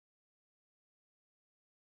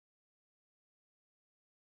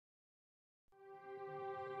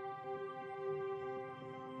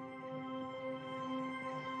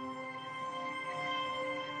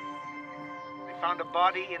found a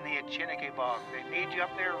body in the Echinike bog. They need you up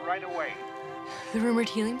there right away. The rumored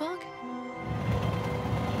healing bog?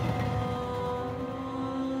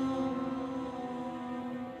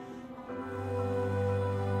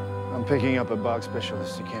 I'm picking up a bog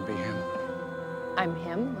specialist. It can't be him. I'm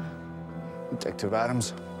him? Detective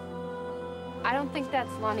Adams. I don't think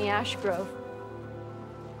that's Lonnie Ashgrove.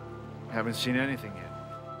 Haven't seen anything yet.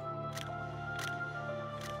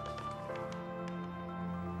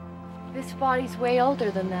 This body's way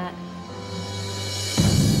older than that.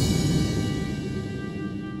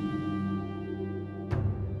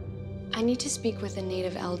 I need to speak with a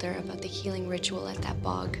native elder about the healing ritual at that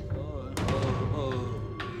bog.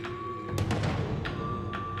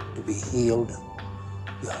 To be healed,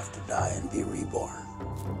 you have to die and be reborn.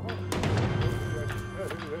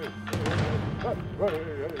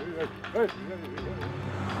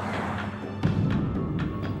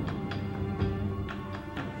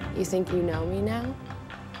 You think you know me now?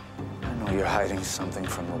 I know you're hiding something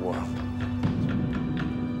from the world.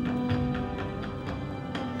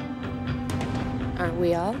 Aren't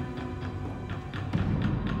we all?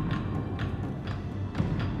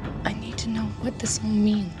 I need to know what this all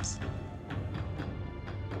means.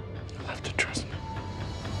 You'll have to trust me.